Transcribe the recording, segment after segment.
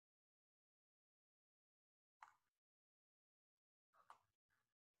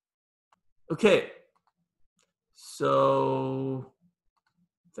Okay, so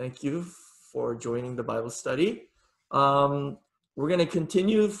thank you for joining the Bible study. We're going to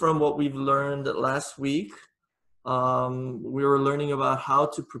continue from what we've learned last week. We were learning about how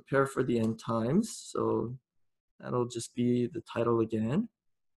to prepare for the end times, so that'll just be the title again.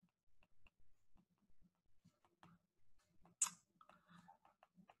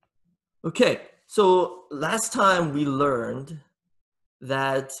 Okay, so last time we learned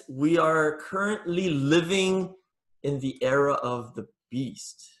that we are currently living in the era of the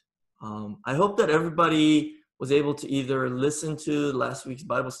beast. I hope that everybody was able to either listen to last week's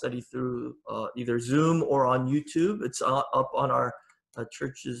Bible study through either Zoom or on YouTube. It's up on our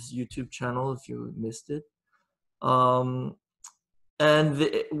church's YouTube channel if you missed it. When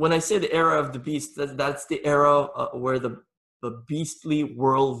I say the era of the beast, that's the era where the beastly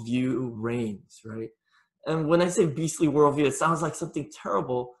worldview reigns, right? And when I say beastly worldview, it sounds like something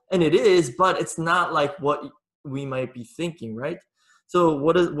terrible, and it is, but it's not like what we might be thinking, right? So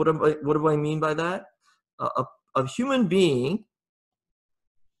what do I mean by that? A human being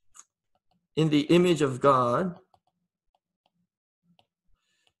in the image of God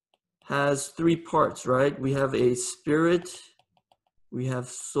has three parts, right? We have a spirit, we have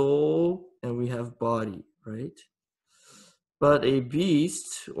soul, and we have body, right? But a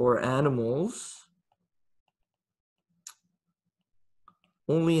beast or animals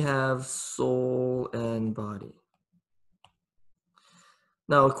only have soul and body.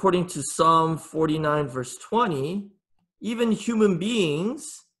 Now, according to Psalm 49, verse 20, even human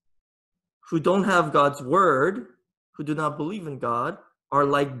beings who don't have God's word, who do not believe in God, are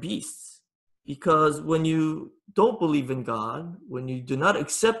like beasts. Because when you don't believe in God, when you do not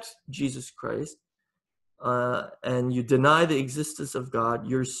accept Jesus Christ, and you deny the existence of God,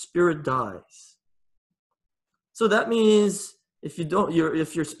 your spirit dies. So that means if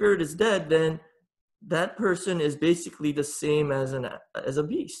your spirit is dead, then that person is basically the same as a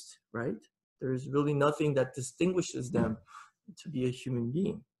beast, right? There's really nothing that distinguishes them to be a human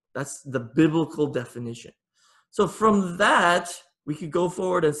being. That's the biblical definition. So from that, we could go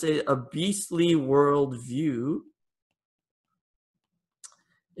forward and say a beastly worldview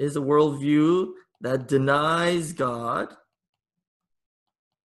is a worldview that denies God,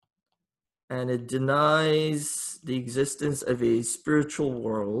 and it denies the existence of a spiritual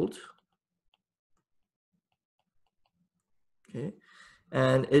world. Okay,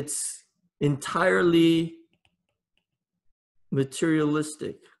 and it's entirely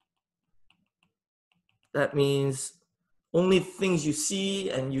materialistic. That means only things you see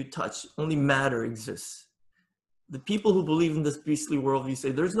and you touch, only matter exists. The people who believe in this beastly worldview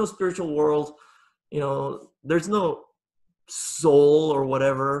say there's no spiritual world, there's no soul or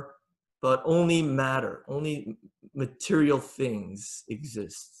whatever, but only matter, only material things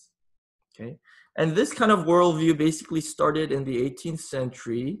exist. Okay, and this kind of worldview basically started in the 18th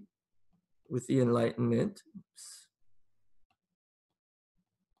century with the Enlightenment.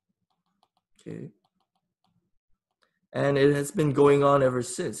 Okay, and it has been going on ever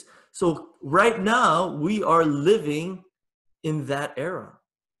since. So right now we are living in that era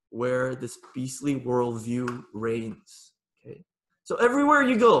where this beastly worldview reigns. Okay, so everywhere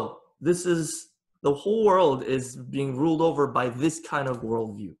you go, the whole world is being ruled over by this kind of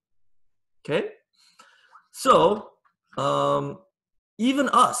worldview. Okay, so even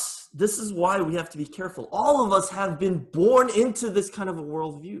us, this is why we have to be careful. All of us have been born into this kind of a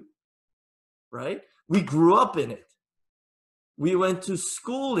worldview, right? We grew up in it. We went to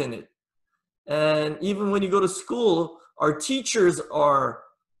school in it. And even when you go to school, our teachers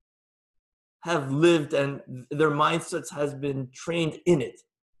have lived and their mindsets has been trained in it.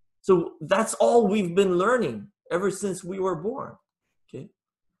 So that's all we've been learning ever since we were born. Okay.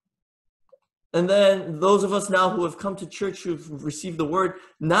 And then those of us now who have come to church, who've received the word,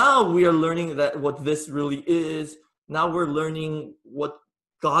 now we are learning that what this really is. Now we're learning what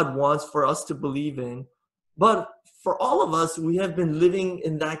God wants for us to believe in. But for all of us, we have been living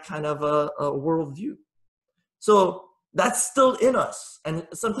in that kind of a worldview. So that's still in us. And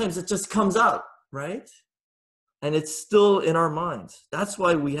sometimes it just comes out, right? And it's still in our minds. That's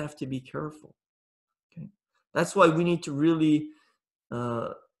why we have to be careful. Okay? That's why we need to really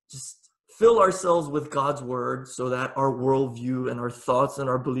just fill ourselves with God's word so that our worldview and our thoughts and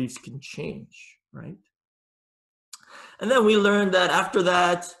our beliefs can change, right? And then we learned that after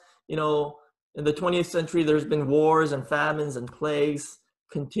that, in the 20th century, there's been wars and famines and plagues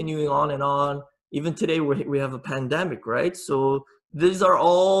continuing on and on. Even today, we have a pandemic, right? So these are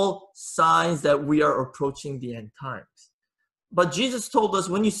all signs that we are approaching the end times. But Jesus told us,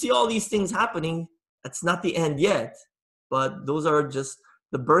 when you see all these things happening, that's not the end yet, but those are just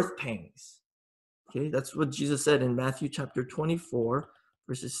the birth pangs. Okay, that's what Jesus said in Matthew chapter 24,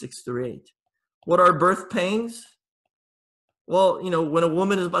 verses 6 through 8. What are birth pains? Well, when a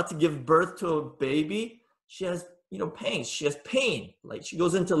woman is about to give birth to a baby, she has, pains. She has pain, like she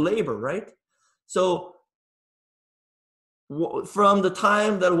goes into labor, right? So from the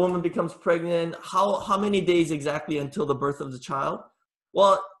time that a woman becomes pregnant, how many days exactly until the birth of the child?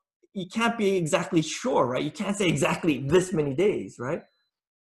 Well, you can't be exactly sure, right? You can't say exactly this many days, right?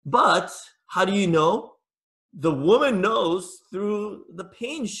 But how do you know? The woman knows through the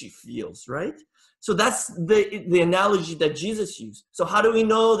pain she feels, right? So that's the analogy that Jesus used. So how do we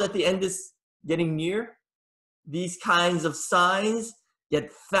know that the end is getting near? These kinds of signs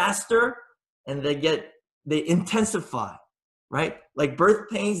get faster and they intensify, right? Like birth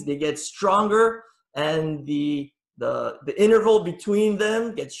pains, they get stronger, and the interval between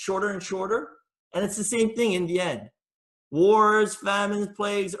them gets shorter and shorter. And it's the same thing in the end. Wars, famines,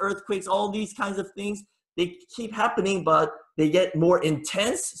 plagues, earthquakes, all these kinds of things, they keep happening, but they get more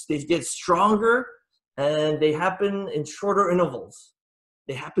intense, they get stronger, and they happen in shorter intervals.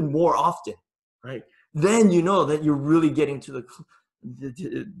 They happen more often, right? Then you know that you're really getting to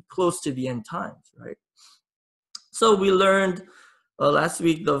close to the end times, right? So we learned last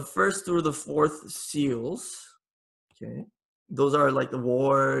week the first through the fourth seals. Okay, those are like the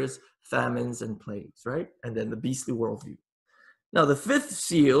wars, famines, and plagues, right? And then the beastly worldview. Now the fifth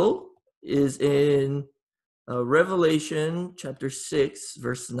seal is in Revelation chapter 6,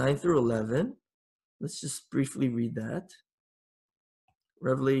 verse 9 through 11. Let's just briefly read that.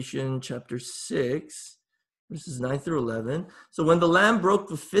 Revelation chapter 6, verses 9 through 11. So when the Lamb broke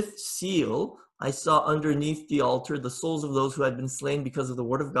the fifth seal, I saw underneath the altar the souls of those who had been slain because of the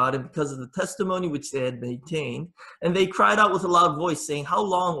word of God and because of the testimony which they had maintained. And they cried out with a loud voice, saying, "How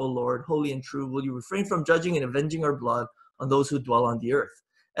long, O Lord, holy and true, will you refrain from judging and avenging our blood on those who dwell on the earth?"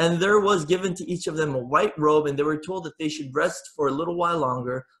 And there was given to each of them a white robe, and they were told that they should rest for a little while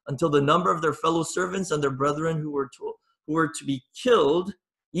longer until the number of their fellow servants and their brethren who were to be killed,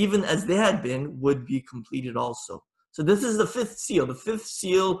 even as they had been, would be completed also. So this is the fifth seal. The fifth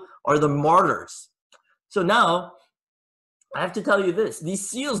seal are the martyrs. So now, I have to tell you this. These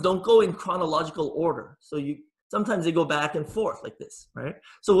seals don't go in chronological order. So sometimes they go back and forth like this, right?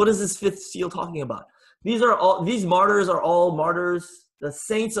 So what is this fifth seal talking about? These martyrs are all martyrs, the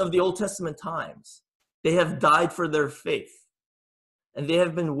saints of the Old Testament times. They have died for their faith. And they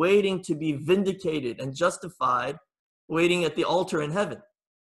have been waiting to be vindicated and justified, waiting at the altar in heaven.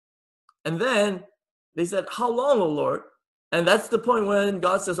 And then they said, "How long, O Lord?" And that's the point when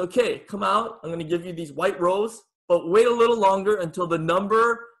God says, "Okay, come out. I'm going to give you these white robes, but wait a little longer until the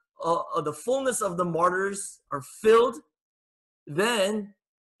number of the fullness of the martyrs are filled. Then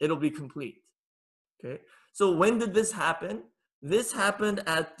it'll be complete." Okay. So when did this happen? This happened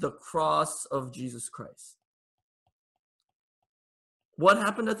at the cross of Jesus Christ. What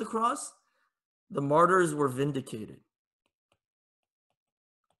happened at the cross? The martyrs were vindicated.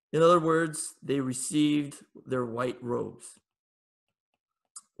 In other words, they received their white robes.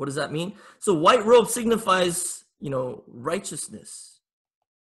 What does that mean? So white robe signifies, righteousness.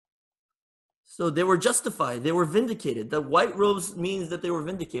 So they were justified. They were vindicated. The white robes means that they were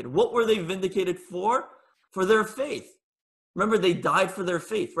vindicated. What were they vindicated for? For their faith. Remember, they died for their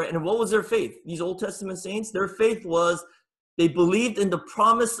faith, right? And what was their faith? These Old Testament saints, their faith was they believed in the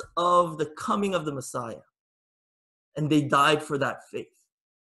promise of the coming of the Messiah. And they died for that faith.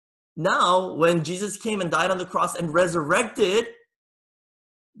 Now, when Jesus came and died on the cross and resurrected,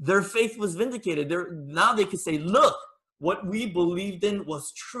 their faith was vindicated. Now they could say, "Look, what we believed in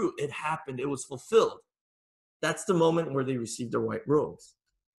was true. It happened. It was fulfilled." That's the moment where they received their white robes.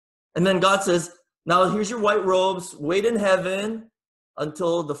 And then God says, "Now here's your white robes. Wait in heaven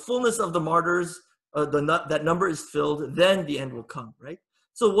until the fullness of the martyrs, that number is filled. Then the end will come," right?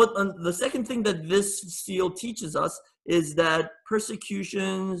 So the second thing that this seal teaches us is that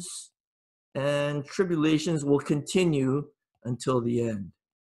persecutions and tribulations will continue until the end.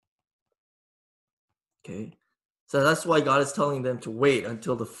 Okay, so that's why God is telling them to wait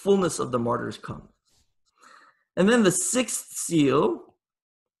until the fullness of the martyrs comes. And then the sixth seal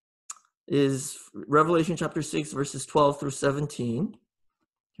is Revelation chapter 6, verses 12 through 17.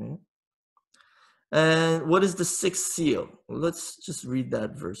 Okay. And what is the sixth seal? Well, let's just read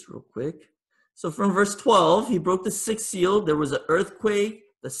that verse real quick. So from verse 12, he broke the sixth seal. There was an earthquake.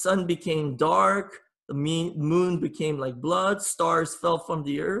 The sun became dark. The moon became like blood. Stars fell from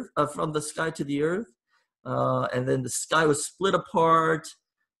the earth, from the sky to the earth. And then the sky was split apart.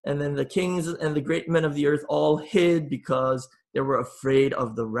 And then the kings and the great men of the earth all hid because they were afraid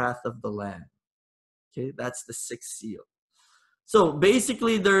of the wrath of the Lamb. Okay, that's the sixth seal. So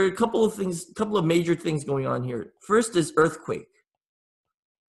basically, there are a couple of major things going on here. First is earthquake.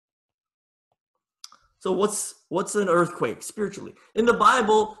 So what's an earthquake spiritually? In the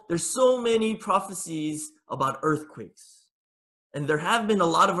Bible, there's so many prophecies about earthquakes. And there have been a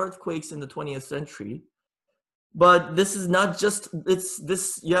lot of earthquakes in the 20th century. But this is not just,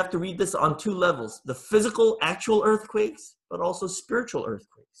 you have to read this on two levels: the physical, actual earthquakes, but also spiritual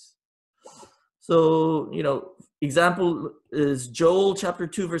earthquakes. So, example is Joel chapter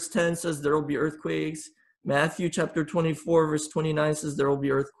 2, verse 10 says there will be earthquakes. Matthew chapter 24, verse 29 says there will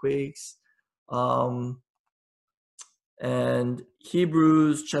be earthquakes. And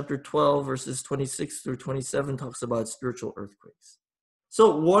Hebrews chapter 12, verses 26 through 27 talks about spiritual earthquakes.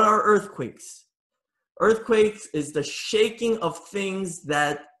 So what are earthquakes? Earthquakes is the shaking of things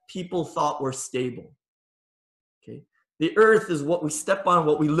that people thought were stable. Okay. The earth is what we step on,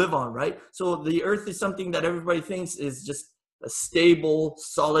 what we live on, right? So the earth is something that everybody thinks is just a stable,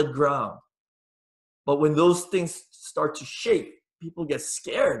 solid ground. But when those things start to shake, people get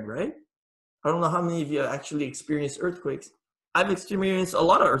scared, right? I don't know how many of you actually experienced earthquakes. I've experienced a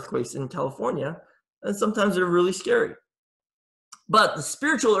lot of earthquakes in California, and sometimes they're really scary. But the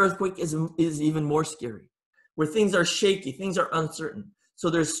spiritual earthquake is even more scary, where things are shaky, things are uncertain. So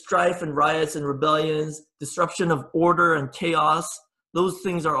there's strife and riots and rebellions, disruption of order and chaos. Those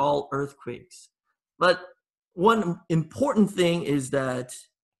things are all earthquakes. But one important thing is that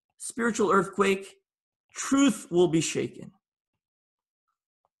spiritual earthquake, truth will be shaken.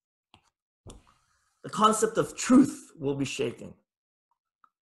 The concept of truth will be shaken.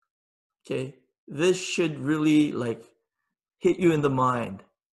 Okay, this should really hit you in the mind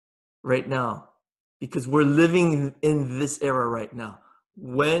right now, because we're living in this era right now.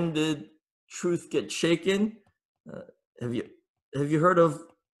 When did truth get shaken? Have you heard of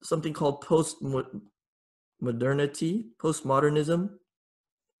something called postmodernism?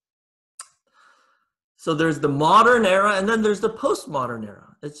 So there's the modern era, and then there's the postmodern era.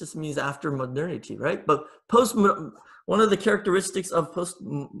 It just means after modernity, right? But one of the characteristics of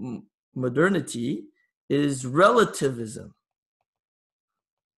postmodernity is relativism.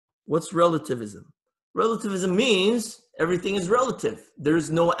 What's relativism? Relativism means everything is relative. There's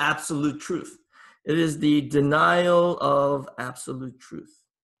no absolute truth. It is the denial of absolute truth.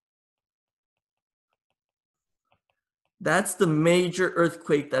 That's the major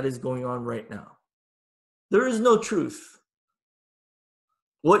earthquake that is going on right now. There is no truth.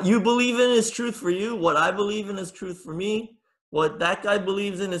 What you believe in is truth for you. What I believe in is truth for me. What that guy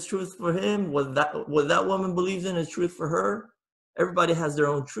believes in is truth for him. What that woman believes in is truth for her. Everybody has their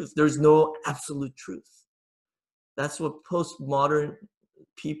own truth. There's no absolute truth. That's what postmodern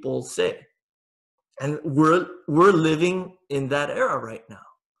people say. And we're living in that era right now.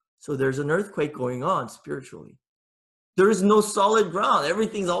 So there's an earthquake going on spiritually. There is no solid ground.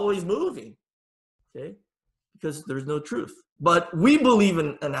 Everything's always moving. Okay? Because there's no truth. But we believe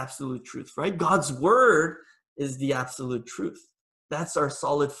in an absolute truth, right? God's word is the absolute truth. That's our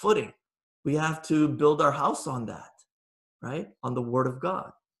solid footing. We have to build our house on that, right? On the word of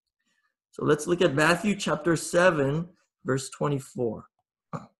God. So let's look at Matthew chapter 7, verse 24.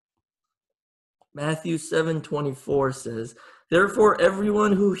 Matthew 7:24 says, "Therefore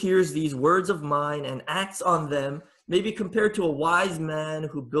everyone who hears these words of mine and acts on them may be compared to a wise man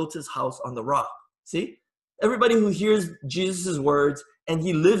who built his house on the rock." See? Everybody who hears Jesus' words and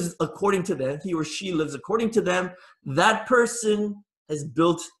he lives according to them, he or she lives according to them, that person has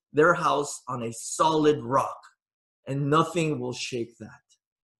built their house on a solid rock, and nothing will shake that.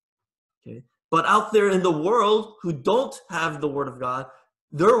 Okay? But out there in the world who don't have the word of God,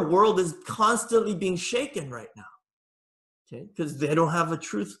 their world is constantly being shaken right now. Okay? Because they don't have a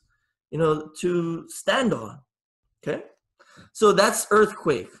truth, to stand on. Okay? So that's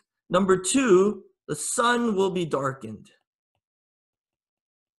earthquake. Number 2, the sun will be darkened.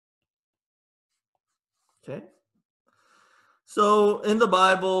 Okay? So in the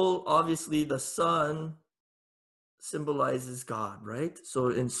Bible, obviously the sun symbolizes God, right? So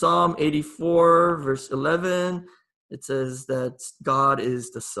in Psalm 84, verse 11, it says that God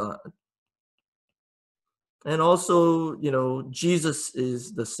is the sun. And also, Jesus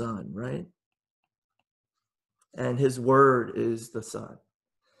is the sun, right? And his word is the sun.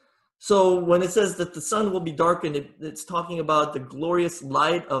 So when it says that the sun will be darkened, it's talking about the glorious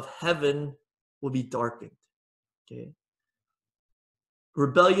light of heaven will be darkened. Okay.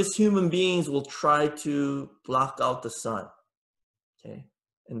 Rebellious human beings will try to block out the sun. Okay.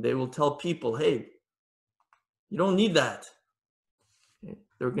 And they will tell people, hey, you don't need that. Okay.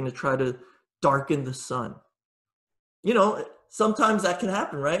 They're going to try to darken the sun. Sometimes that can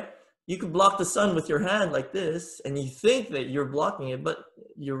happen, right? You could block the sun with your hand like this, and you think that you're blocking it, but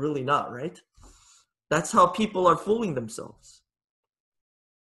you're really not, right? That's how people are fooling themselves.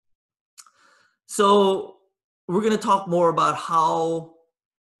 So we're going to talk more about how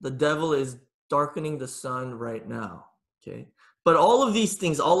the devil is darkening the sun right now, okay? But all of these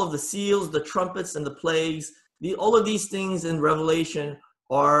things, all of the seals, the trumpets, and the plagues, all of these things in Revelation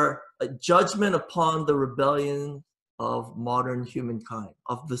are a judgment upon the rebellion of modern humankind,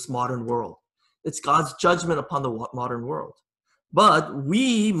 of this modern world. It's God's judgment upon the modern world. But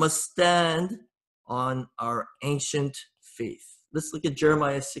we must stand on our ancient faith. Let's look at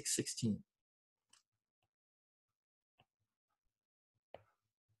Jeremiah 6:16.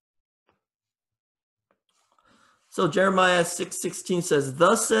 So Jeremiah 6:16 says,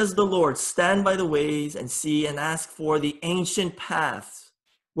 "Thus says the Lord, stand by the ways and see and ask for the ancient paths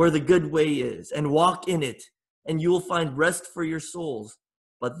where the good way is, and walk in it, and you will find rest for your souls."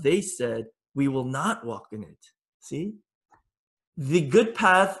 But they said, "We will not walk in it." See? The good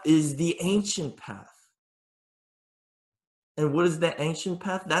path is the ancient path. And what is that ancient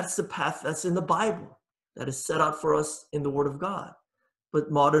path? That's the path that's in the Bible, that is set out for us in the Word of God.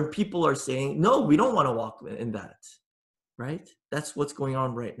 But modern people are saying, no, we don't want to walk in that, right? That's what's going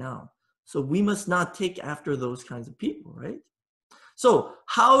on right now. So we must not take after those kinds of people, right? So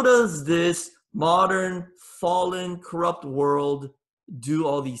how does this modern, fallen, corrupt world do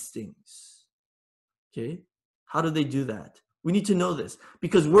all these things? Okay, how do they do that? We need to know this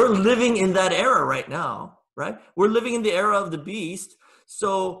because we're living in that era right now, right? We're living in the era of the beast.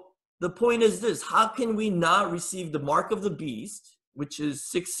 So the point is this: how can we not receive the mark of the beast, which is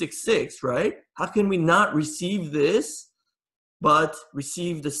 666, right? How can we not receive this, but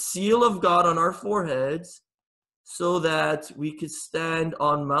receive the seal of God on our foreheads so that we could stand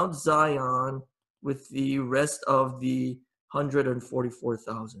on Mount Zion with the rest of the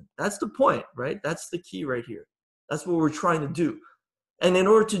 144,000? That's the point, right? That's the key right here. That's what we're trying to do. And in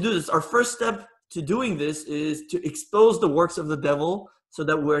order to do this, our first step to doing this is to expose the works of the devil so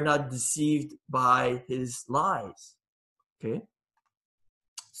that we're not deceived by his lies. Okay?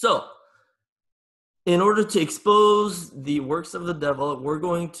 So, in order to expose the works of the devil, we're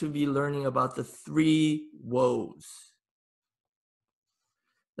going to be learning about the three woes.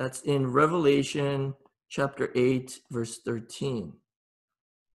 That's in Revelation chapter 8, verse 13.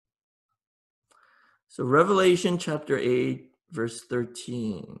 So Revelation chapter 8, verse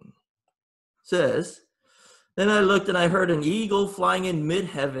 13 says, "Then I looked and I heard an eagle flying in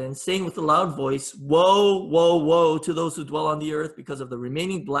mid-heaven, saying with a loud voice, 'Woe, woe, woe to those who dwell on the earth because of the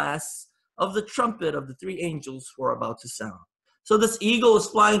remaining blasts of the trumpet of the three angels who are about to sound.'" So this eagle is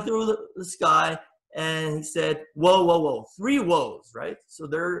flying through the sky, and he said, "Woe, woe, woe." Three woes, right? So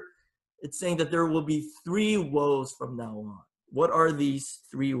it's saying that there will be three woes from now on. What are these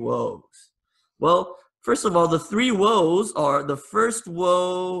three woes? Well, first of all, the three woes are: the first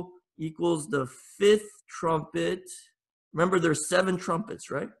woe equals the fifth trumpet. Remember, there's 7 trumpets,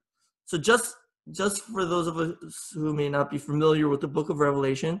 right? So just for those of us who may not be familiar with the book of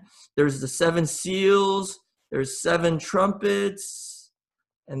Revelation, there's the 7 seals, there's 7 trumpets,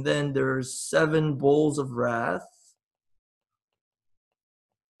 and then there's 7 bowls of wrath.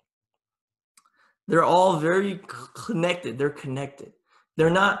 They're all very connected. They're connected. They're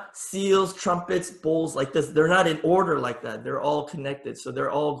not seals, trumpets, bowls like this. They're not in order like that. They're all connected. So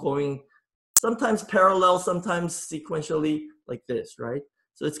they're all going sometimes parallel, sometimes sequentially like this, right?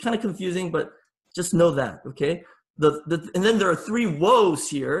 So it's kind of confusing, but just know that, okay? And then there are 3 woes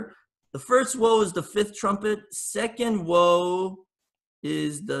here. The first woe is the 5th trumpet. Second woe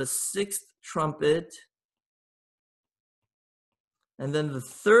is the 6th trumpet. And then the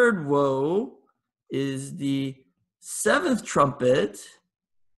third woe is the 7th trumpet.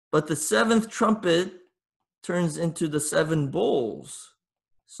 But the 7th trumpet turns into the 7 bowls.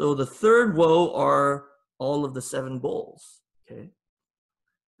 So the third woe are all of the 7 bowls, okay?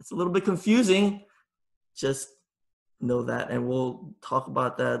 It's a little bit confusing. Just know that, and we'll talk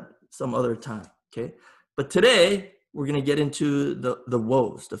about that some other time, okay? But today, we're going to get into the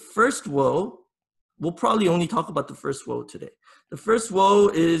woes. The first woe, we'll probably only talk about the first woe today. The first woe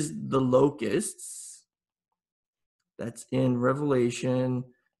is the locusts. That's in Revelation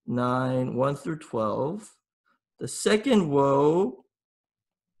 9, 1 through 12. The second woe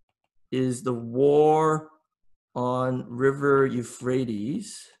is the war on River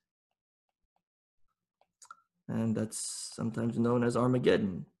Euphrates. And that's sometimes known as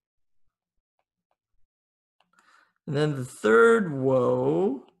Armageddon. And then the third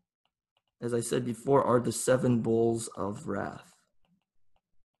woe, as I said before, are the 7 bowls of wrath.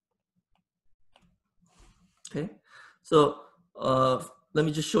 Okay, so let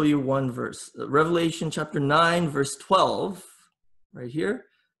me just show you one verse. Revelation chapter 9, verse 12, right here.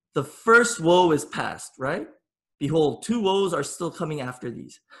 The first woe is past, right? Behold, two woes are still coming after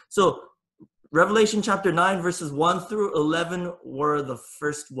these. So Revelation chapter 9, verses 1 through 11 were the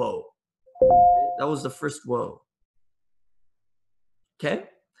first woe. That was the first woe. Okay?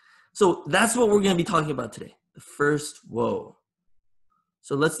 So that's what we're going to be talking about today. The first woe.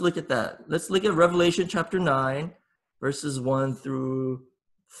 So let's look at that. Let's look at Revelation chapter 9, verses 1 through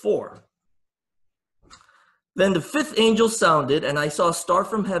 4. Then the fifth angel sounded, and I saw a star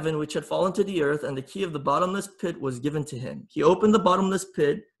from heaven which had fallen to the earth, and the key of the bottomless pit was given to him. He opened the bottomless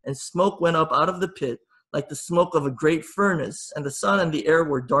pit, and smoke went up out of the pit, like the smoke of a great furnace, and the sun and the air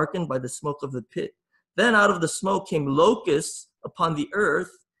were darkened by the smoke of the pit. Then out of the smoke came locusts upon the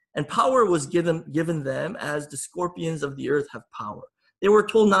earth, and power was given them as the scorpions of the earth have power. They were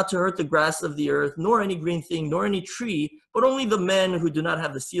told not to hurt the grass of the earth, nor any green thing, nor any tree, but only the men who do not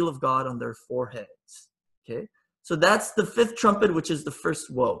have the seal of God on their foreheads. Okay, so that's the fifth trumpet, which is the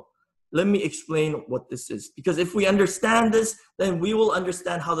first woe. Let me explain what this is. Because if we understand this, then we will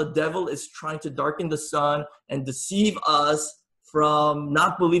understand how the devil is trying to darken the sun and deceive us from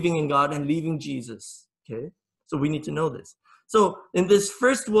not believing in God and leaving Jesus. Okay, so we need to know this. So in this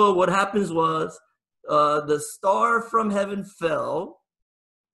first woe, what happens was the star from heaven fell,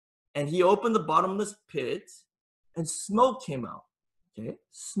 and he opened the bottomless pit, and smoke came out. Okay,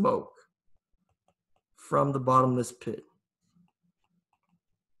 smoke from the bottomless pit.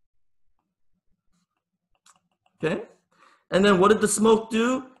 Okay, and then what did the smoke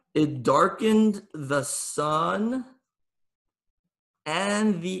do? It darkened the sun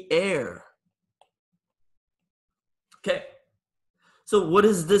and the air. Okay, so what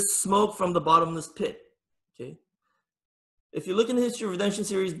is this smoke from the bottomless pit? Okay, if you look in the History of Redemption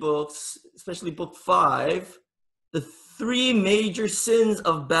series books, especially book 5, the 3 major sins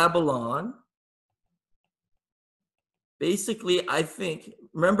of Babylon, basically, I think,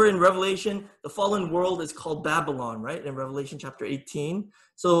 remember in Revelation, the fallen world is called Babylon, right? In Revelation chapter 18.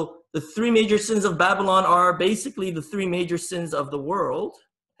 So the 3 major sins of Babylon are basically the 3 major sins of the world.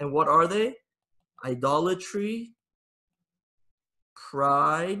 And what are they? Idolatry,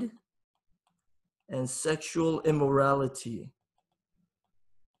 pride, and sexual immorality.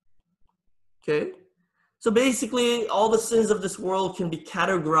 Okay? So basically, all the sins of this world can be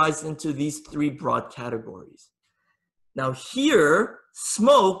categorized into these 3 broad categories. Now here,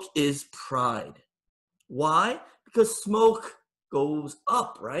 smoke is pride. Why? Because smoke goes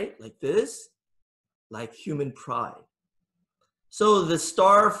up, right? Like this, like human pride. So the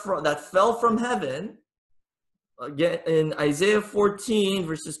star that fell from heaven, again in Isaiah 14,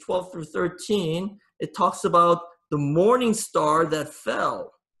 verses 12 through 13, it talks about the morning star that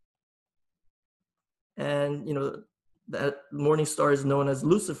fell. And, you know, that morning star is known as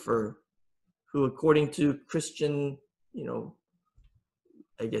Lucifer, who according to Christian, you know,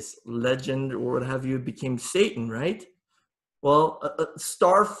 I guess legend or what have you, became Satan, right? Well, a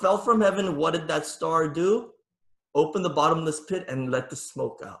star fell from heaven. What did that star do? Open the bottomless pit and let the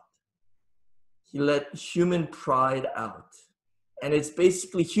smoke out. He let human pride out. And it's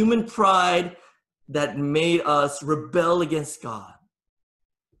basically human pride that made us rebel against God.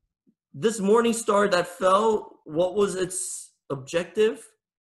 This morning star that fell, what was its objective?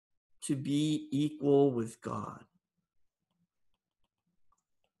 To be equal with God.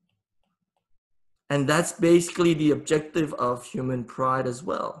 And that's basically the objective of human pride as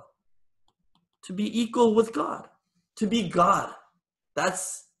well. To be equal with God. To be God.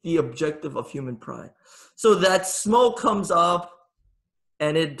 That's the objective of human pride. So that smoke comes up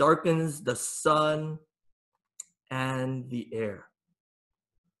and it darkens the sun and the air.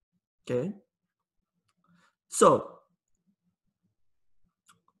 Okay? So,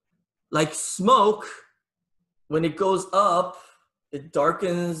 like smoke, when it goes up, it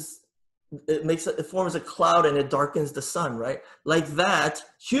darkens, it forms a cloud and it darkens the sun, right? Like that,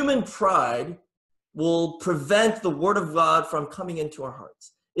 human pride will prevent the word of God from coming into our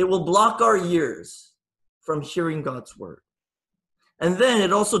hearts. It will block our ears from hearing God's word. And then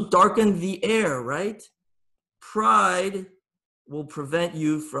it also darkened the air, right? Pride will prevent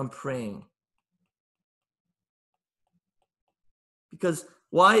you from praying. Because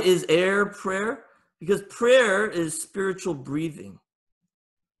why is air prayer? Because prayer is spiritual breathing.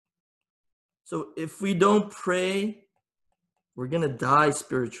 So if we don't pray, we're going to die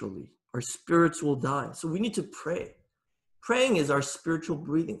spiritually. Our spirits will die. So we need to pray. Praying is our spiritual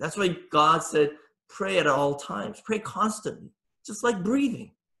breathing. That's why God said, pray at all times. Pray constantly, just like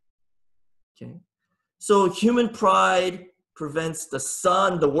breathing. Okay. So human pride prevents the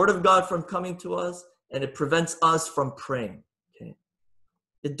sun, the word of God from coming to us, and it prevents us from praying. Okay.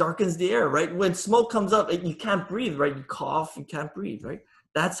 It darkens the air, right? When smoke comes up, you can't breathe, right? You cough, you can't breathe, right?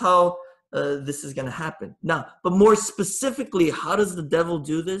 That's how this is going to happen. Now, but more specifically, how does the devil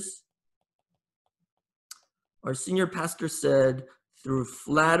do this? Our senior pastor said, through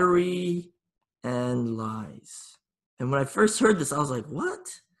flattery and lies. And when I first heard this, I was like, what?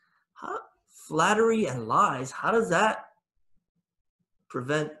 How? Flattery and lies? How does that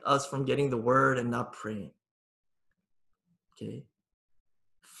prevent us from getting the word and not praying? Okay.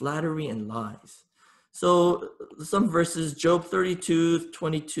 Flattery and lies. So some verses, Job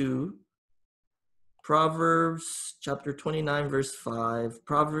 32:22, Proverbs chapter 29, verse 5,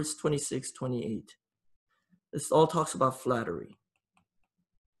 Proverbs 26:28. This all talks about flattery.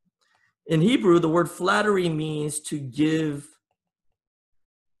 In Hebrew, the word flattery means to give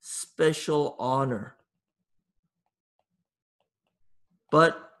special honor.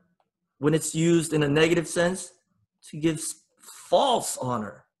 But when it's used in a negative sense, to give false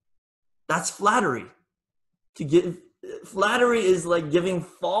honor. That's flattery. Flattery is like giving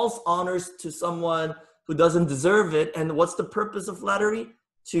false honors to someone who doesn't deserve it. And what's the purpose of flattery?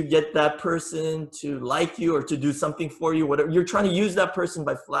 To get that person to like you or to do something for you, whatever. You're trying to use that person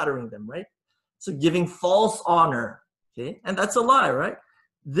by flattering them, right? So giving false honor, okay? And that's a lie, right?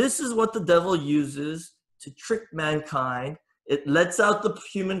 This is what the devil uses to trick mankind. It lets out the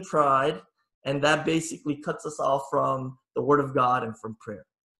human pride, and that basically cuts us off from the word of God and from prayer.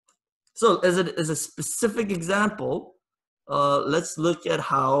 So as a specific example, let's look at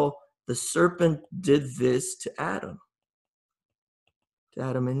how the serpent did this to Adam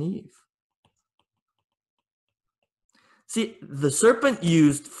and Eve. See, the serpent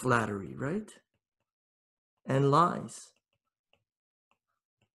used flattery, right? And lies.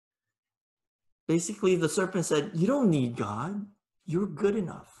 Basically, the serpent said, you don't need God. You're good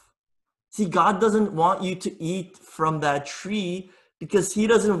enough. See, God doesn't want you to eat from that tree because he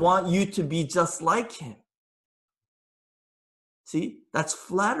doesn't want you to be just like him. See, that's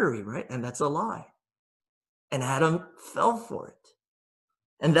flattery, right? And that's a lie. And Adam fell for it.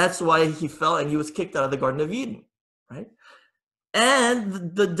 And that's why he fell and he was kicked out of the Garden of Eden, right?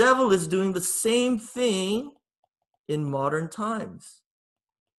 And the devil is doing the same thing in modern times.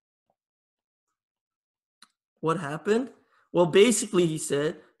 What happened? Well, basically, he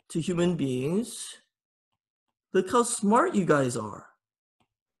said to human beings, look how smart you guys are.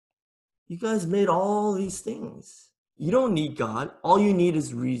 You guys made all these things. You don't need God. All you need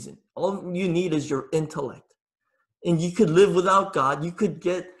is reason. All you need is your intellect. And you could live without God. You could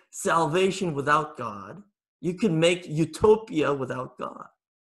get salvation without God. You could make utopia without God.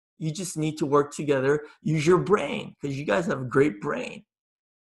 You just need to work together. Use your brain, because you guys have a great brain.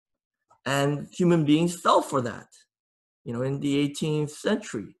 And human beings fell for that, in the 18th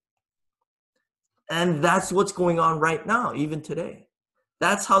century. And that's what's going on right now, even today.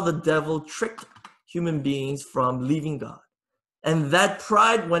 That's how the devil tricked human beings from leaving God. And that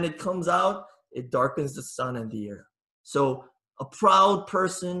pride, when it comes out, it darkens the sun and the air. So a proud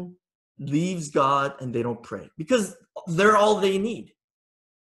person leaves God and they don't pray because they're all they need.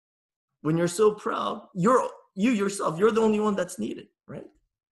 When you're so proud, you yourself, you're the only one that's needed, right?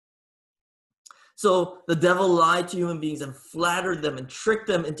 So the devil lied to human beings and flattered them and tricked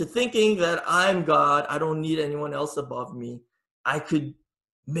them into thinking that I'm God. I don't need anyone else above me. I could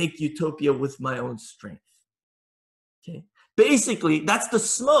make utopia with my own strength. Okay. Basically, that's the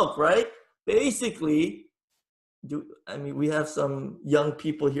smoke, right? Basically, we have some young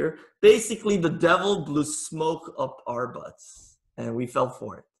people here. Basically, the devil blew smoke up our butts and we fell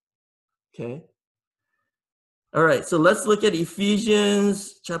for it. Okay. All right, so let's look at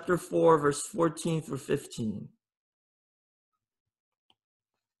Ephesians chapter 4, verse 14 through 15.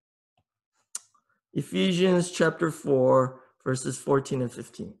 Ephesians chapter 4, verses 14 and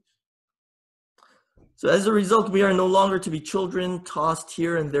 15. So as a result, we are no longer to be children, tossed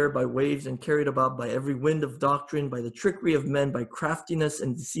here and there by waves and carried about by every wind of doctrine, by the trickery of men, by craftiness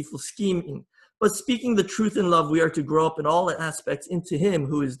and deceitful scheming. But speaking the truth in love, we are to grow up in all aspects into him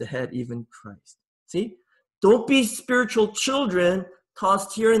who is the head, even Christ. See? Don't be spiritual children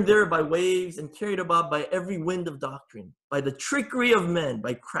tossed here and there by waves and carried about by every wind of doctrine, by the trickery of men,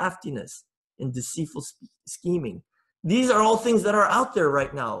 by craftiness and deceitful scheming. These are all things that are out there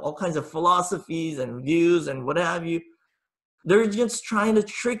right now, all kinds of philosophies and views and what have you. They're just trying to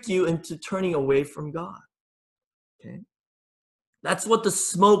trick you into turning away from God. Okay? That's what the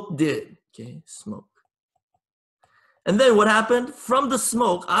smoke did. Okay, smoke. And then what happened? From the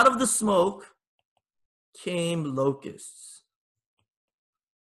smoke, out of the smoke, came locusts.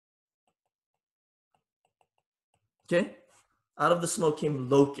 Okay? Out of the smoke came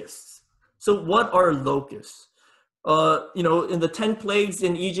locusts. So what are locusts? In the 10 plagues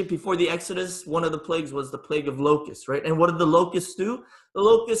in Egypt before the Exodus, one of the plagues was the plague of locusts, right? And what did the locusts do? The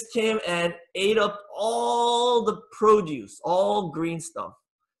locusts came and ate up all the produce, all green stuff,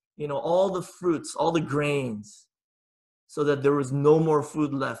 all the fruits, all the grains, so that there was no more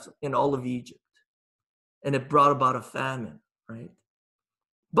food left in all of Egypt. And it brought about a famine, right?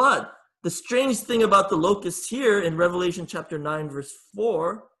 But the strange thing about the locusts here in Revelation chapter 9, verse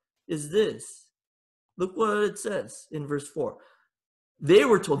 4 is this. Look what it says in verse 4. They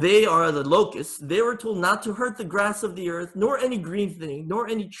were told, they are the locusts, they were told not to hurt the grass of the earth, nor any green thing, nor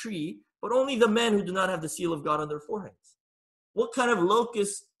any tree, but only the men who do not have the seal of God on their foreheads. What kind of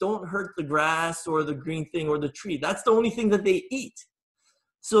locusts don't hurt the grass or the green thing or the tree? That's the only thing that they eat.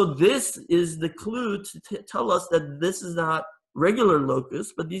 So this is the clue to tell us that this is not regular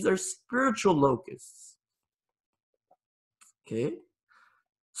locusts, but these are spiritual locusts. Okay?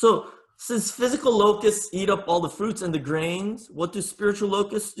 So, since physical locusts eat up all the fruits and the grains, what do spiritual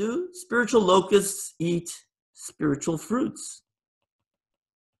locusts do? Spiritual locusts eat spiritual fruits.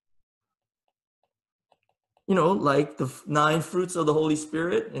 Like the 9 fruits of the Holy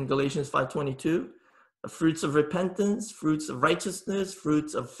Spirit in Galatians 5:22, the fruits of repentance, fruits of righteousness,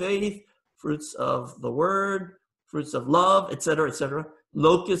 fruits of faith, fruits of the word, fruits of love, etc., etc.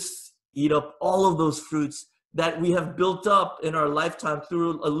 Locusts eat up all of those fruits that we have built up in our lifetime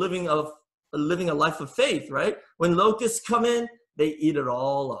through living a life of faith, right? When locusts come in, they eat it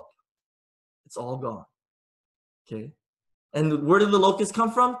all up. It's all gone. Okay? And where did the locusts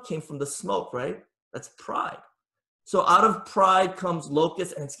come from? Came from the smoke, right? That's pride. So out of pride comes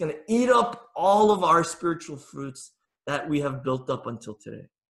locusts, and it's going to eat up all of our spiritual fruits that we have built up until today.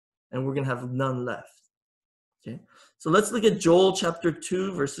 And we're going to have none left. Okay? So let's look at Joel chapter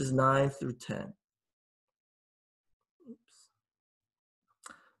 2, verses 9 through 10.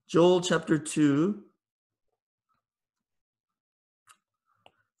 Joel chapter 2,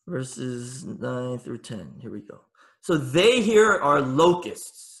 verses 9 through 10. Here we go. So they here are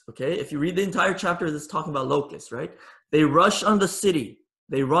locusts. Okay, if you read the entire chapter, this is talking about locusts, right? They rush on the city.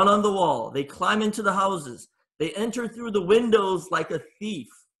 They run on the wall. They climb into the houses. They enter through the windows like a thief.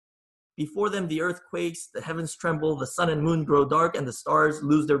 Before them, the earth quakes, the heavens tremble, the sun and moon grow dark, and the stars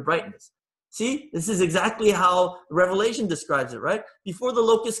lose their brightness. See, this is exactly how Revelation describes it, right? Before the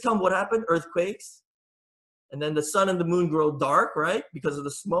locusts come, what happened? Earthquakes. And then the sun and the moon grow dark, right? Because of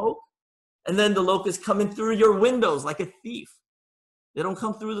the smoke. And then the locusts come in through your windows like a thief. They don't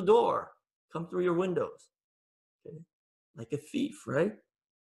come through the door, come through your windows. Okay? Like a thief, right?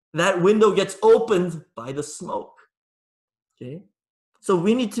 That window gets opened by the smoke. Okay? So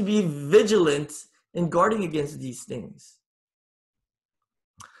we need to be vigilant in guarding against these things.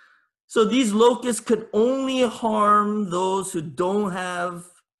 So these locusts could only harm those who don't have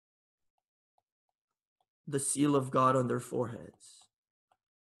the seal of God on their foreheads.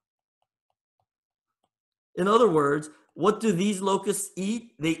 In other words, what do these locusts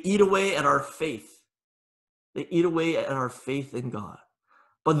eat? They eat away at our faith. They eat away at our faith in God.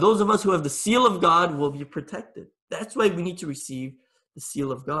 But those of us who have the seal of God will be protected. That's why we need to receive the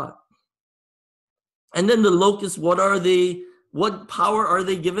seal of God. And then the locusts, what power are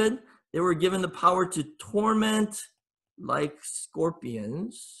they given? They were given the power to torment like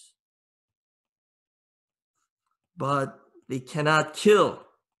scorpions, but they cannot kill.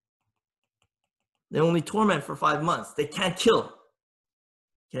 They only torment for 5 months. They can't kill.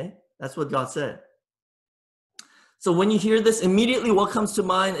 Okay? That's what God said. So when you hear this, immediately what comes to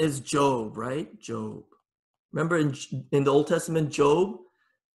mind is Job, right? Job. Remember in the Old Testament, Job?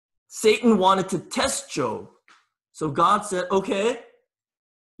 Satan wanted to test Job. So God said, okay,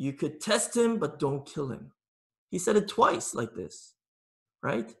 you could test him, but don't kill him. He said it twice like this,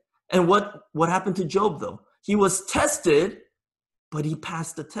 right? And what happened to Job, though? He was tested, but he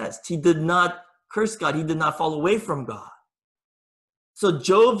passed the test. He did not curse God. He did not fall away from God. So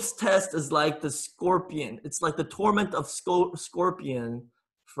Job's test is like the scorpion. It's like the torment of scorpion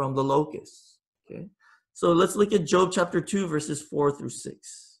from the locusts. Okay. So let's look at Job chapter 2, verses 4 through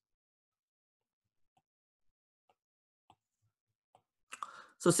 6.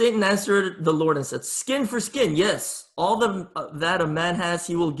 So Satan answered the Lord and said, skin for skin, yes, all that a man has,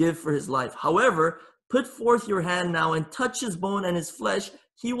 he will give for his life. However, put forth your hand now and touch his bone and his flesh.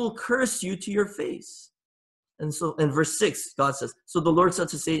 He will curse you to your face. And so in verse 6, God says, so the Lord said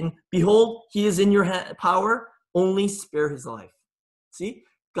to Satan, behold, he is in your power, only spare his life. See,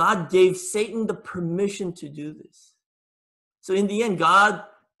 God gave Satan the permission to do this. So in the end, God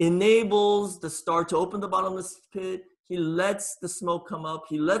enables the star to open the bottomless pit. He lets the smoke come up.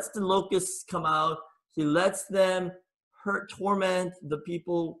 He lets the locusts come out. He lets them torment the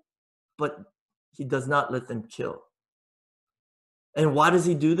people, but he does not let them kill. And why does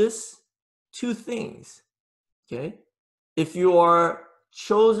he do this? Two things. Okay. If you are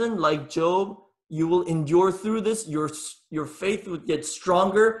chosen like Job, you will endure through this. Your faith will get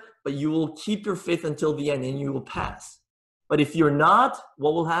stronger, but you will keep your faith until the end and you will pass. But if you're not,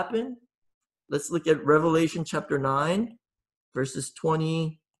 what will happen? Let's look at Revelation chapter 9, verses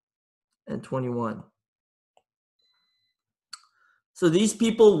 20 and 21. So these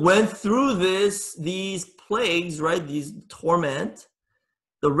people went through these plagues, right? These torment.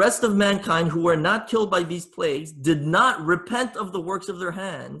 The rest of mankind who were not killed by these plagues did not repent of the works of their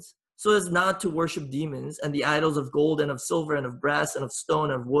hands, so as not to worship demons and the idols of gold and of silver and of brass and of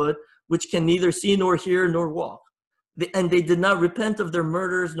stone and of wood, which can neither see nor hear nor walk. And they did not repent of their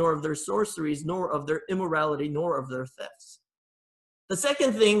murders, nor of their sorceries, nor of their immorality, nor of their thefts. The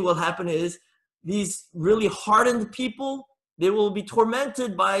second thing will happen is these really hardened people, they will be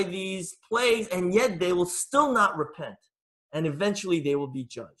tormented by these plagues, and yet they will still not repent. And eventually they will be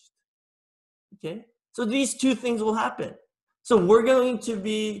judged. Okay? So these two things will happen. So we're going to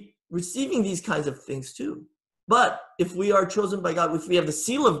be receiving these kinds of things too. But if we are chosen by God, if we have the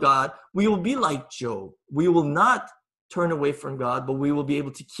seal of God, we will be like Job. We will not turn away from God, but we will be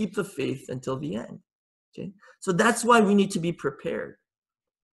able to keep the faith until the end. Okay? So that's why we need to be prepared.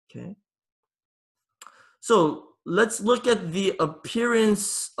 Okay? So let's look at the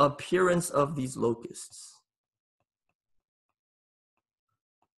appearance of these locusts.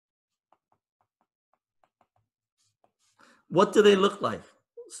 What do they look like?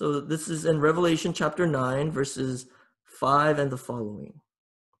 So this is in Revelation chapter 9, verses 5 and the following.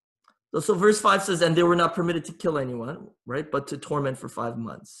 So verse 5 says, and they were not permitted to kill anyone, right? But to torment for 5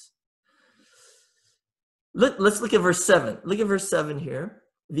 months. Let's look at verse 7. Look at verse 7 here.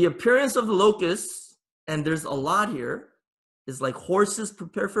 The appearance of the locusts, and there's a lot here, is like horses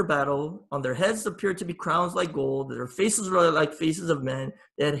prepared for battle. On their heads appeared to be crowns like gold. Their faces were like faces of men.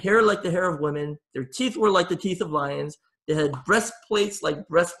 They had hair like the hair of women. Their teeth were like the teeth of lions. They had breastplates like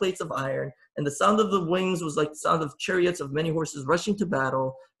breastplates of iron. And the sound of the wings was like the sound of chariots of many horses rushing to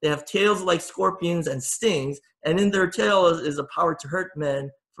battle. They have tails like scorpions and stings. And in their tail is a power to hurt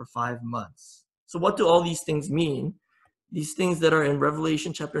men for 5 months. So what do all these things mean? These things that are in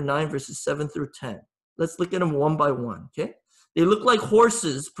Revelation chapter 9, verses 7 through 10. Let's look at them one by one, okay? They look like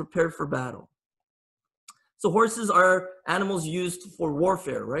horses prepared for battle. So horses are animals used for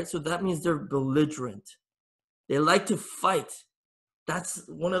warfare, right? So that means they're belligerent. They like to fight. That's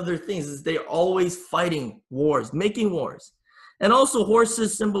one of their things, is they're always fighting wars, making wars. And also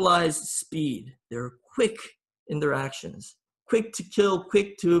horses symbolize speed. They're quick in their actions, quick to kill,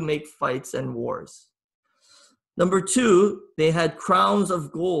 quick to make fights and wars. Number 2, they had crowns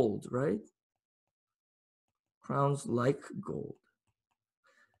of gold, right? Crowns like gold.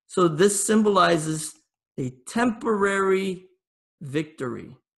 So this symbolizes a temporary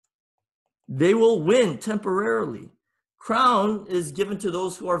victory. They will win temporarily. Crown is given to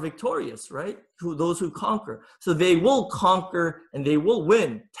those who are victorious, right? Those who conquer. So they will conquer and they will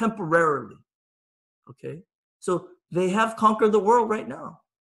win temporarily. Okay? So they have conquered the world right now.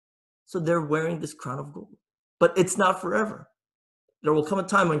 So they're wearing this crown of gold. But it's not forever. There will come a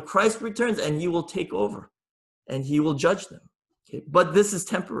time when Christ returns and he will take over and he will judge them. Okay? But this is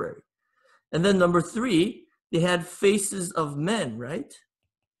temporary. And then number 3, they had faces of men, right?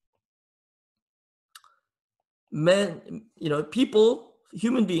 Men, people,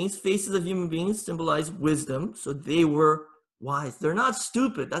 human beings, faces of human beings symbolize wisdom. So they were wise. They're not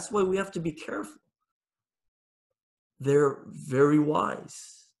stupid. That's why we have to be careful. They're very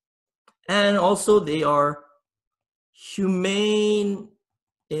wise. And also they are humane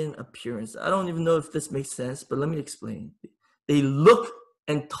in appearance. I don't even know if this makes sense, but let me explain. They look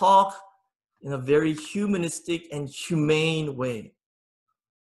and talk in a very humanistic and humane way.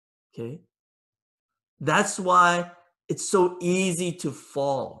 Okay? That's why it's so easy to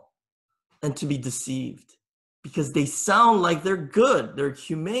fall and to be deceived, because they sound like they're good, they're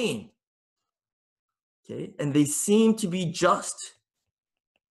humane. Okay? And they seem to be just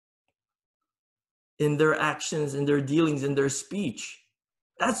in their actions, in their dealings, in their speech.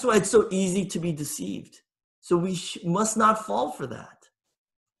 That's why it's so easy to be deceived. So we must not fall for that.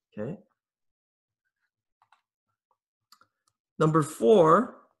 Okay? Number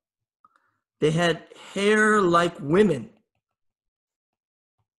 4, they had hair like women.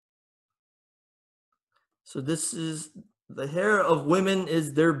 So this is, the hair of women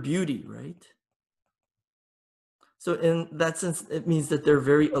is their beauty, right? So in that sense, it means that they're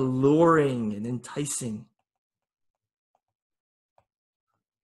very alluring and enticing.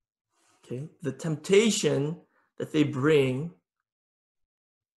 Okay? The temptation that they bring,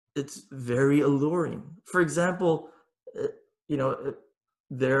 it's very alluring. For example,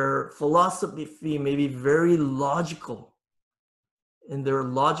 their philosophy may be very logical, and their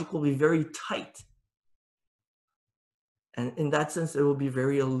logic will be very tight. And in that sense, it will be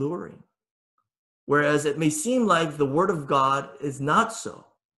very alluring. Whereas it may seem like the Word of God is not so.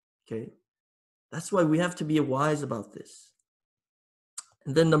 Okay? That's why we have to be wise about this.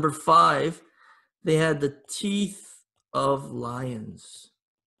 And then number 5, they had the teeth of lions.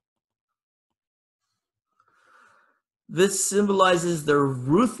 This symbolizes their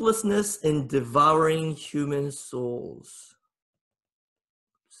ruthlessness in devouring human souls.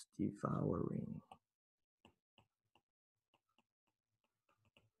 It's devouring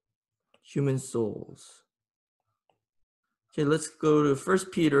human souls. Okay, let's go to 1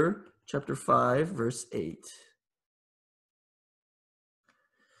 Peter chapter 5, verse 8.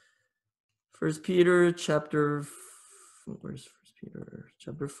 1 Peter chapter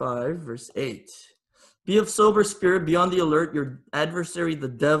 5, verse 8. Be of sober spirit, be on the alert. Your adversary, the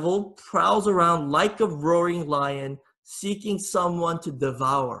devil, prowls around like a roaring lion, seeking someone to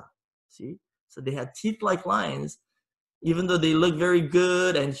devour. See? So they had teeth like lions, even though they look very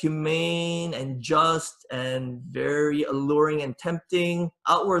good and humane and just and very alluring and tempting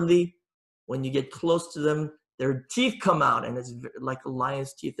outwardly. When you get close to them, their teeth come out, and it's like a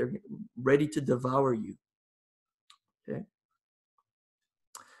lion's teeth. They're ready to devour you. Okay.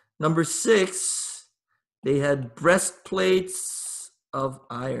 Number 6, they had breastplates of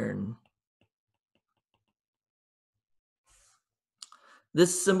iron.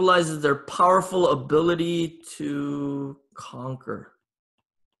 This symbolizes their powerful ability to conquer.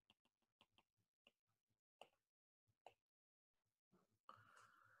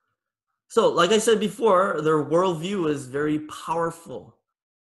 So, like I said before, their worldview is very powerful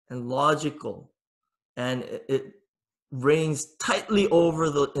and logical, and it reigns tightly over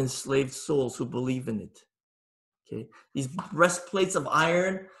the enslaved souls who believe in it. Okay, these breastplates of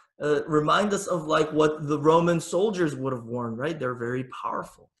iron remind us of like what the Roman soldiers would have worn, right? They're very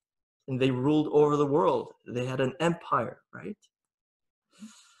powerful, and they ruled over the world. They had an empire, right?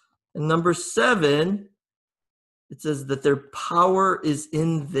 And number 7, it says that their power is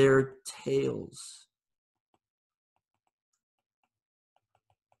in their tails.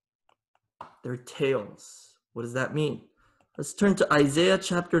 Their tails. What does that mean? Let's turn to Isaiah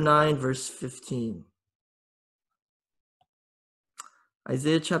chapter 9, verse 15.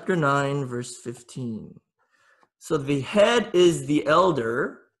 Isaiah chapter 9, verse 15. So the head is the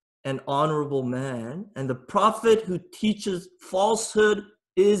elder and honorable man, and the prophet who teaches falsehood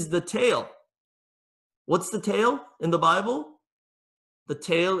is the tail. What's the tail in the Bible? The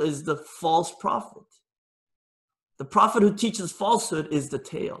tail is the false prophet. The prophet who teaches falsehood is the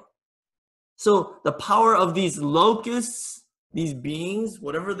tail. So the power of these locusts, these beings,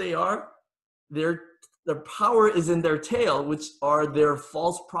 whatever they are, their power is in their tail, which are their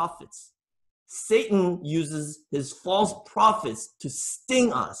false prophets. Satan uses his false prophets to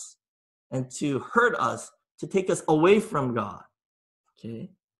sting us and to hurt us, to take us away from God.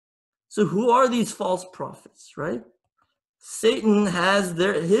 Okay? So who are these false prophets, right? Satan has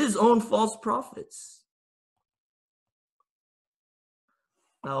his own false prophets.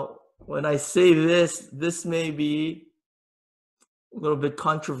 Now, when I say this may be a little bit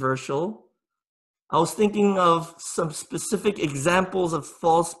controversial. I was thinking of some specific examples of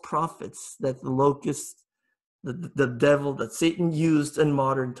false prophets that the locust, the devil, that Satan used in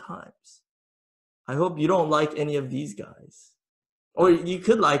modern times. I hope you don't like any of these guys. Or you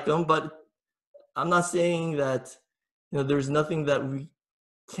could like them, but I'm not saying that there's nothing that we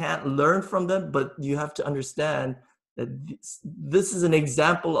can't learn from them, but you have to understand that this is an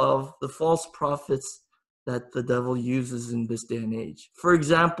example of the false prophets that the devil uses in this day and age. For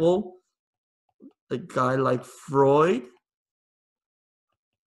example, a guy like Freud,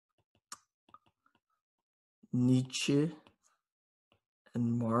 Nietzsche,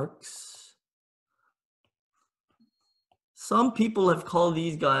 and Marx. Some people have called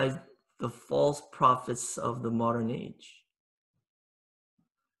these guys the false prophets of the modern age.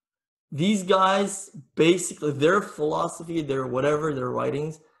 These guys, basically, their philosophy, their whatever, their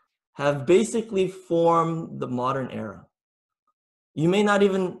writings, have basically formed the modern era. You may not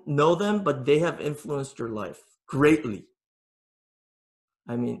even know them, but they have influenced your life greatly.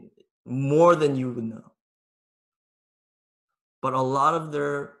 I mean, more than you would know. But a lot of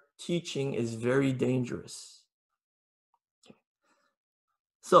their teaching is very dangerous.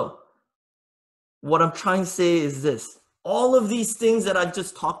 So, what I'm trying to say is this. All of these things that I've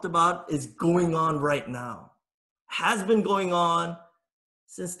just talked about is going on right now. Has been going on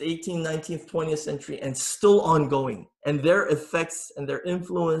since the 18th, 19th, 20th century, and still ongoing. And their effects and their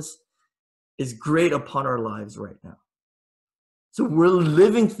influence is great upon our lives right now. So we're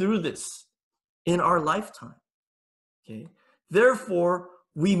living through this in our lifetime. Okay. Therefore,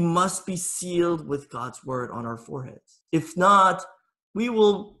 we must be sealed with God's word on our foreheads. If not, we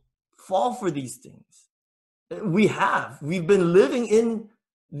will fall for these things. We've been living in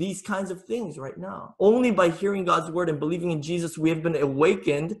these kinds of things right now. Only by hearing God's word and believing in Jesus, we have been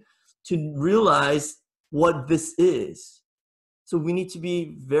awakened to realize what this is. So we need to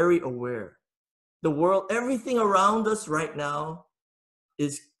be very aware. The world, everything around us right now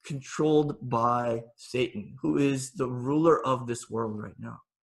is controlled by Satan, who is the ruler of this world right now.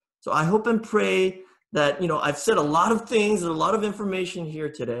 So I hope and pray that, I've said a lot of things and a lot of information here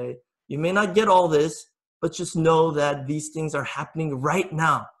today. You may not get all this, but just know that these things are happening right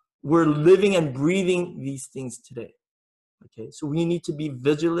now. We're living and breathing these things today. Okay, so we need to be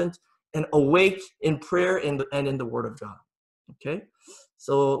vigilant and awake in prayer and in the Word of God. Okay,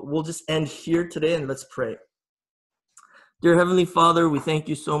 so we'll just end here today and let's pray. Dear Heavenly Father, we thank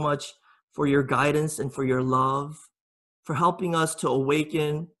you so much for your guidance and for your love, for helping us to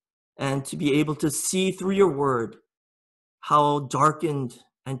awaken and to be able to see through your word how darkened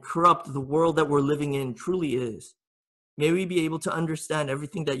and corrupt the world that we're living in truly is. May we be able to understand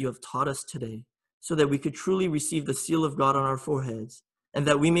everything that you have taught us today so that we could truly receive the seal of God on our foreheads and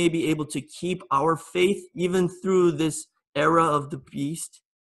that we may be able to keep our faith even through this era of the beast.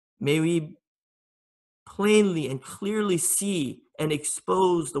 May we plainly and clearly see and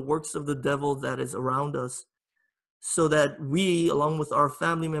expose the works of the devil that is around us so that we, along with our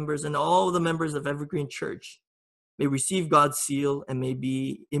family members and all the members of Evergreen Church, may receive God's seal and may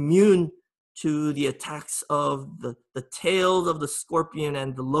be immune to the attacks of the tails of the scorpion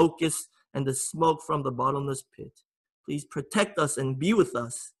and the locust and the smoke from the bottomless pit. Please protect us and be with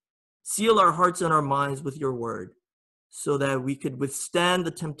us. Seal our hearts and our minds with your word so that we could withstand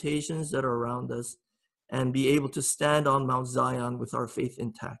the temptations that are around us and be able to stand on Mount Zion with our faith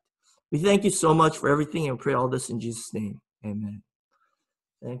intact. We thank you so much for everything and pray all this in Jesus' name. Amen.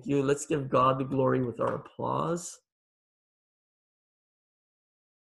 Thank you. Let's give God the glory with our applause.